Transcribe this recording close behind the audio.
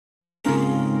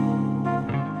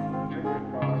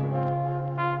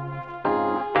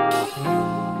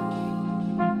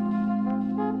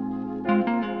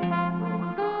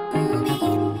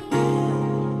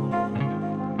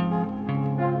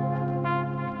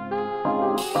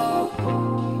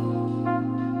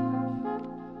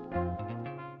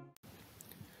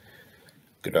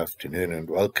Good afternoon and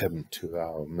welcome to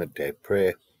our midday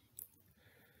prayer.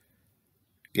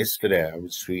 Yesterday I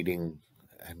was reading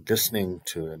and listening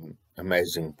to an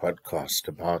amazing podcast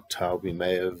about how we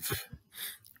may have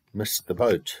missed the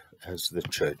boat as the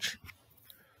church.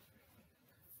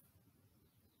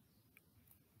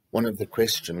 One of the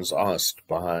questions asked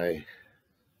by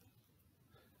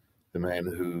the man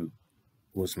who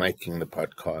was making the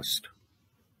podcast,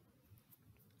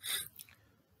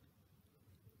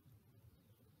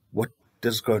 what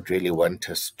does God really want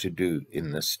us to do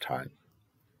in this time?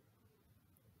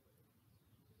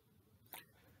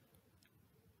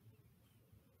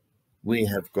 We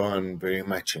have gone very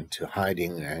much into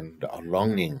hiding and are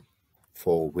longing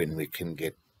for when we can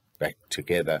get back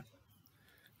together.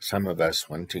 Some of us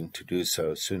wanting to do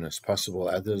so as soon as possible,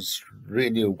 others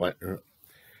really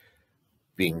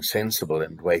being sensible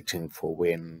and waiting for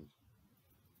when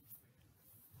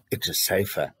it is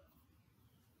safer.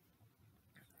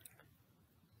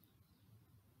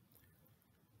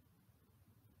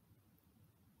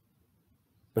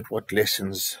 But what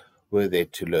lessons were there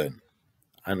to learn?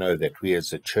 I know that we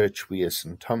as a church, we as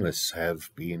St. Thomas, have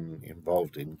been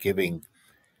involved in giving,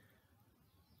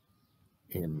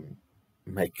 in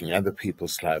making other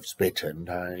people's lives better, and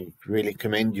I really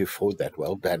commend you for that.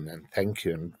 Well done, and thank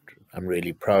you, and I'm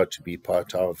really proud to be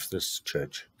part of this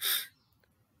church.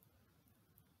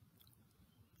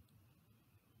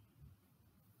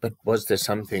 But was there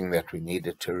something that we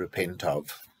needed to repent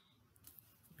of?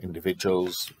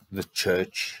 Individuals, the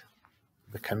church,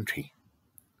 the country.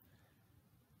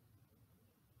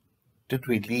 Did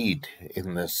we lead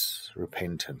in this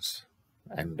repentance?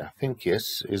 And I think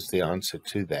yes is the answer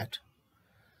to that.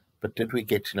 But did we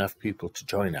get enough people to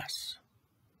join us?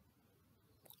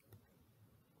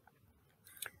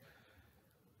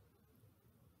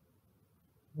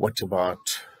 What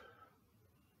about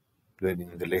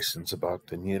learning the lessons about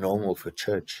the new normal for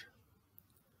church?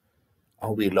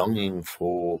 Are we longing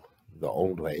for the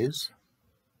old ways?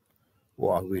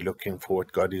 Or are we looking for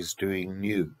what God is doing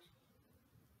new?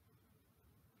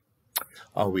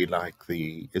 Are we like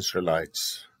the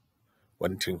Israelites,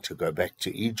 wanting to go back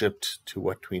to Egypt, to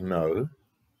what we know,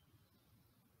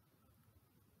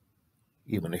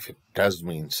 even if it does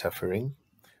mean suffering?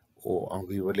 Or are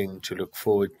we willing to look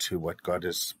forward to what God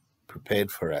has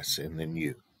prepared for us in the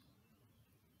new?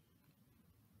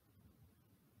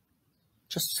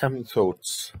 Just some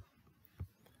thoughts,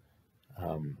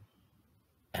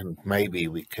 and maybe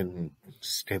we can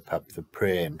step up the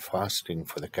prayer and fasting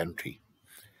for the country.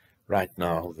 Right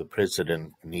now, the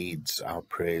President needs our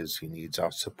prayers, he needs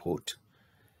our support,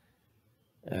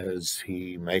 as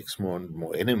he makes more and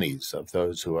more enemies of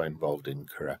those who are involved in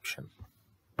corruption.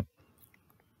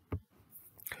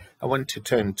 I want to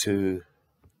turn to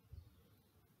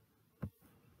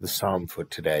the psalm for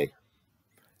today,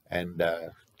 and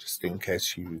just in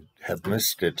case you have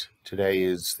missed it, today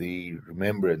is the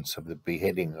remembrance of the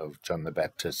beheading of John the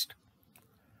Baptist.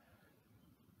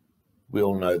 We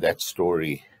all know that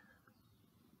story.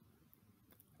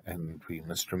 And we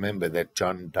must remember that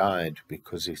John died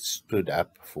because he stood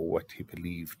up for what he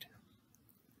believed.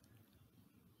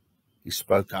 He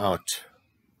spoke out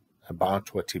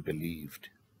about what he believed,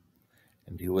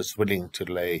 and he was willing to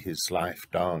lay his life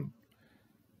down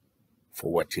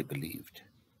for what he believed.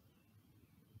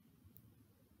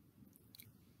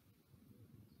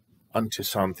 On to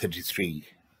Psalm 33,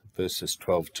 verses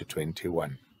 12 to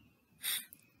 21.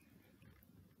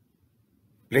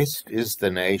 Blessed is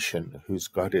the nation whose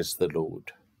God is the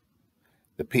Lord,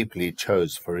 the people he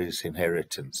chose for his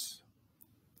inheritance.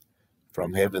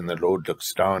 From heaven the Lord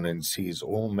looks down and sees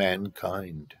all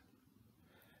mankind.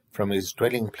 From his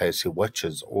dwelling place he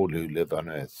watches all who live on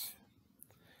earth.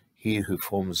 He who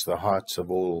forms the hearts of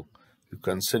all, who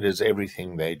considers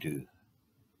everything they do.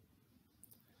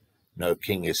 No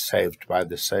king is saved by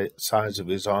the size of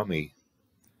his army.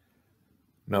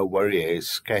 No warrior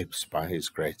escapes by his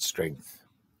great strength.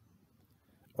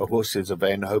 A horse is a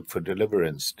vain hope for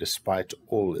deliverance, despite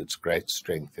all its great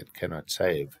strength it cannot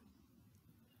save.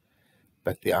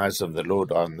 But the eyes of the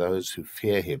Lord are on those who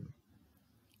fear him,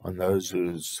 on those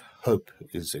whose hope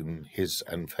is in his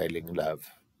unfailing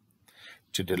love,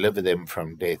 to deliver them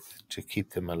from death, to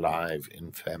keep them alive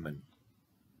in famine.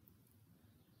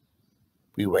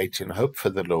 We wait in hope for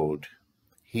the Lord.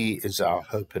 He is our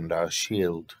hope and our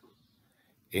shield.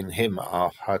 In him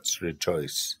our hearts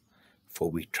rejoice, for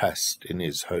we trust in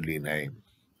his holy name.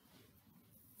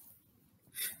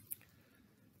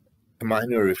 A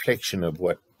minor reflection of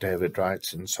what David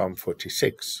writes in Psalm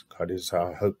 46, God is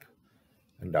our hope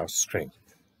and our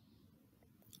strength.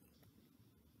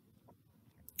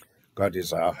 God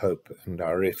is our hope and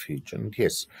our refuge. And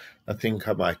yes, I think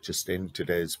I might just end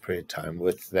today's prayer time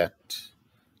with that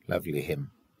lovely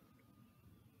hymn.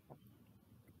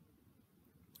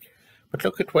 But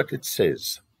look at what it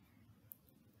says.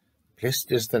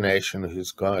 Blessed is the nation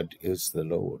whose God is the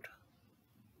Lord.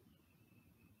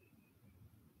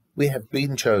 We have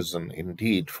been chosen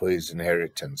indeed for his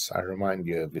inheritance. I remind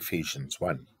you of Ephesians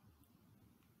 1.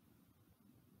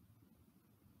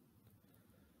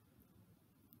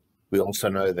 We also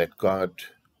know that God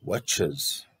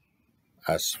watches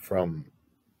us from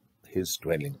his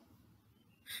dwelling,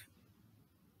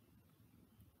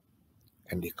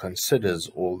 and he considers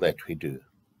all that we do.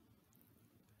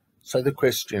 So the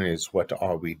question is, what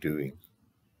are we doing?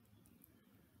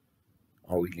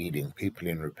 Are we leading people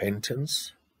in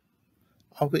repentance?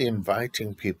 Are we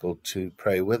inviting people to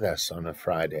pray with us on a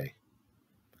Friday?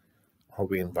 Are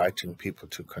we inviting people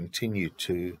to continue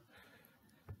to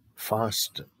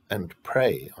fast and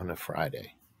pray on a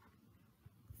Friday?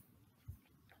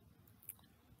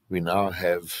 We now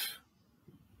have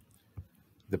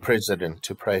the president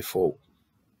to pray for,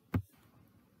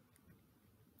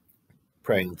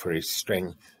 praying for his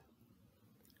strength,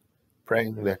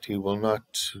 praying that he will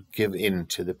not give in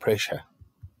to the pressure.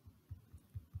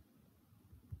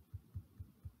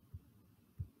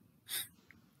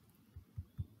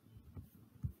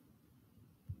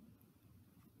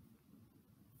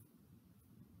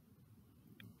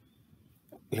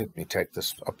 Let me take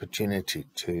this opportunity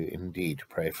to indeed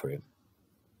pray for him.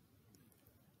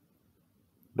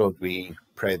 Lord, we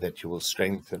pray that you will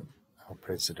strengthen our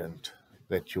president,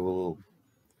 that you will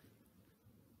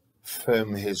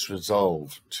firm his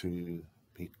resolve to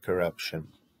beat corruption.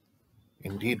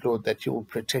 Indeed, Lord, that you will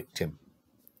protect him,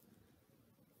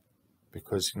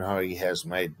 because now he has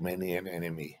made many an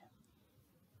enemy.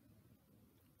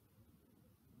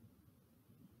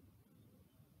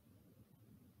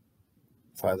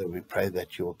 Father, we pray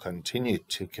that you will continue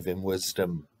to give him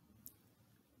wisdom,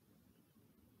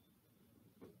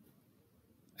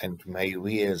 and may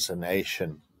we as a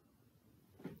nation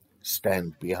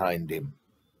stand behind him.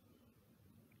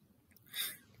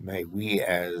 May we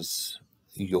as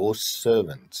your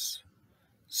servants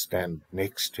stand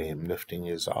next to him, lifting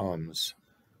his arms,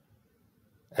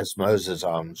 as Moses'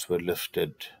 arms were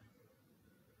lifted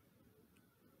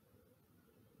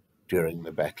during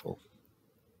the battle.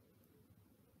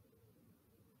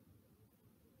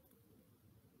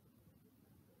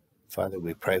 Father,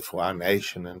 we pray for our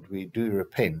nation, and we do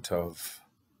repent of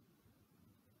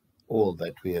all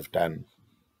that we have done.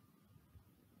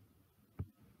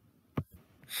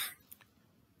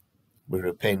 We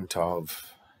repent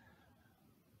of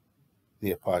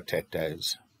the apartheid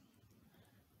days.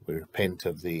 We repent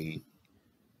of the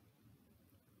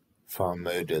farm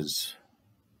murders.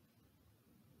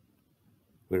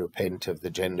 We repent of the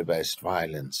gender-based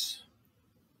violence.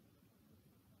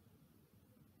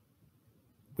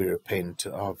 We repent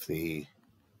of the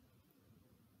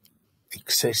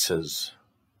excesses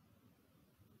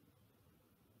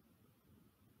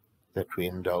that we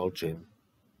indulge in.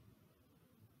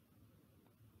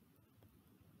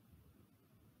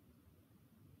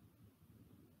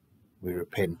 We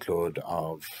repent, Lord,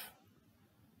 of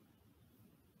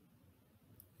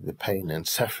the pain and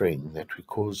suffering that we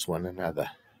cause one another.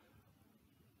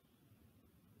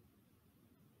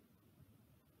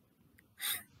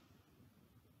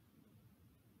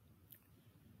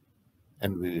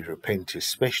 And we repent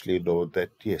especially, Lord, that,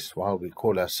 yes, while we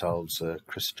call ourselves a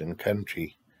Christian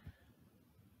country,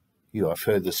 you are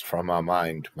furthest from our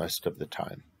mind most of the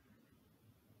time.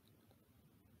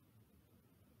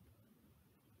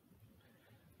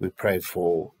 We pray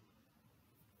for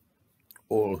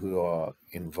all who are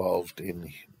involved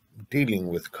in dealing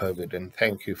with COVID, and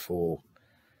thank you for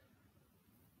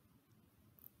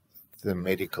the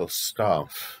medical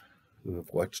staff who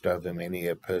have watched over many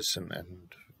a person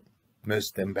and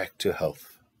nursed them back to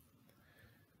health.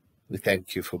 We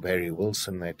thank you for Barry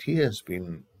Wilson, that he has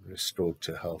been restored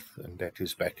to health and that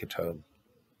he's back at home.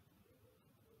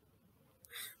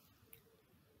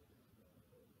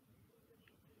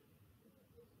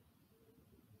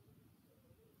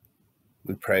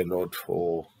 We pray, Lord,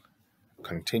 for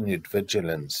continued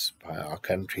vigilance by our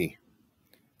country,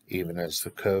 even as the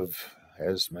curve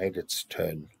has made its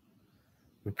turn.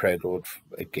 We pray, Lord,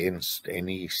 against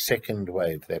any second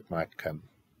wave that might come.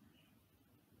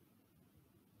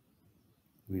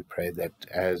 We pray that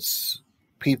as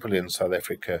people in South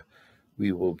Africa,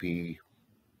 we will be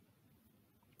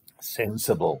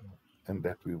sensible and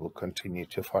that we will continue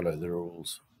to follow the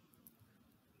rules.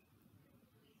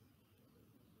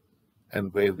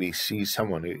 And where we see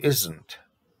someone who isn't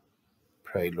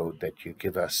pray, Lord, that you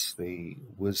give us the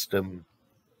wisdom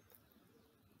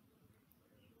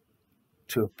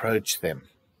to approach them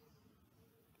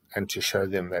and to show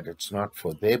them that it's not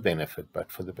for their benefit, but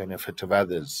for the benefit of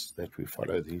others that we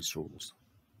follow these rules.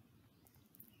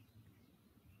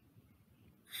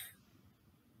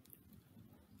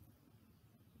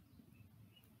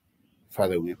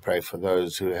 Father, we pray for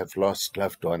those who have lost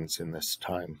loved ones in this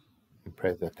time. We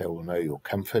pray that they will know your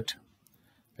comfort,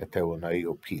 that they will know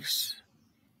your peace.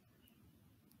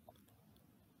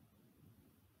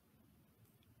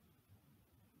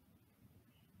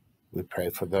 We pray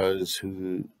for those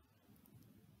who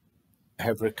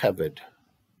have recovered,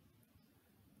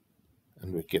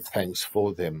 and we give thanks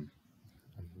for them.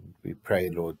 And we pray,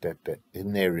 Lord, that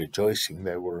in their rejoicing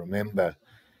they will remember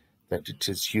that it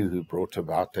is you who brought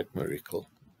about that miracle.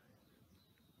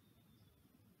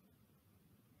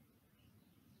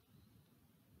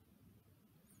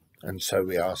 And so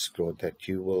we ask, Lord, that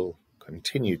you will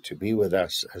continue to be with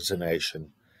us as a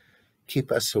nation. Keep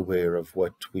us aware of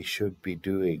what we should be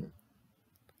doing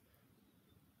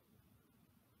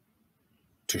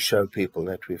to show people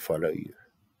that we follow you,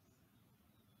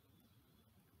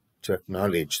 to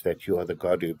acknowledge that you are the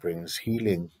God who brings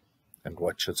healing and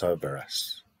watches over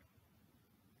us.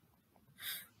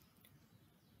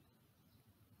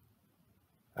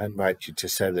 I invite you to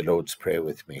say the Lord's Prayer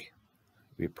with me.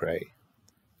 We pray,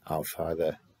 Our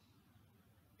Father,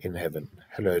 in heaven,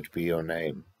 hallowed be your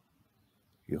name.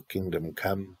 Your kingdom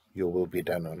come, your will be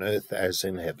done on earth as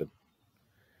in heaven.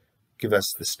 Give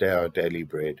us this day our daily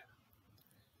bread.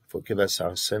 Forgive us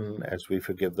our sin as we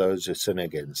forgive those who sin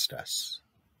against us.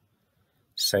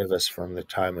 Save us from the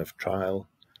time of trial,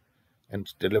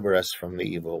 and deliver us from the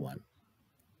evil one.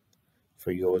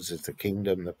 For yours is the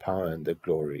kingdom, the power, and the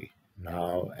glory,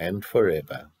 now and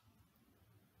forever.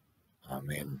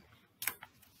 Amen.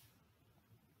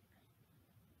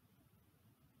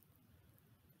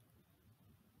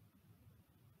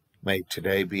 May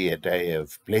today be a day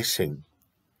of blessing,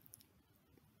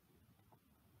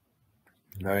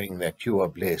 knowing that you are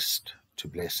blessed to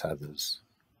bless others.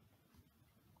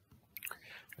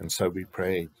 And so we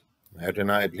pray, may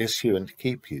Adonai bless you and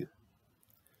keep you.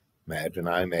 May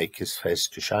Adonai make his face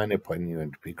to shine upon you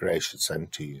and be gracious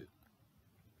unto you.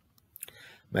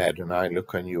 May Adonai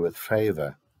look on you with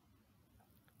favor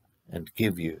and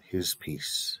give you his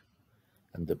peace.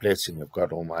 And the blessing of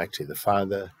God Almighty, the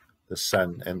Father, the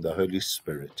Son, and the Holy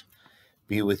Spirit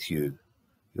be with you,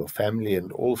 your family,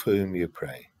 and all for whom you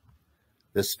pray,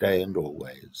 this day and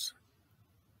always.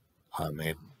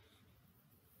 Amen.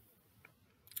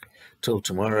 Till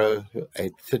tomorrow,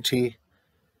 8:30,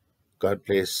 God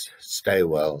bless, stay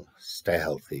well, stay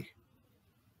healthy.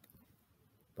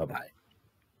 Bye-bye.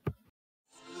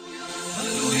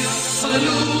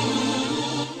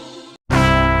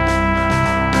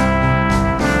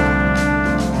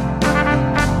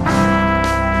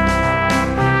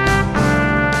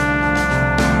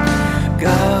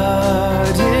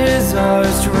 God is our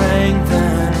strength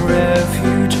and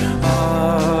refuge,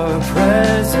 our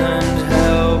present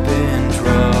help in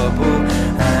trouble,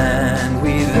 and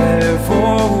we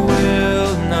therefore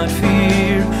will not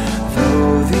fear,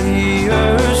 though the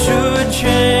earth should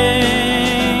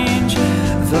change,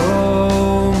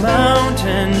 though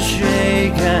mountains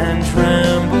shake and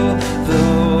tremble.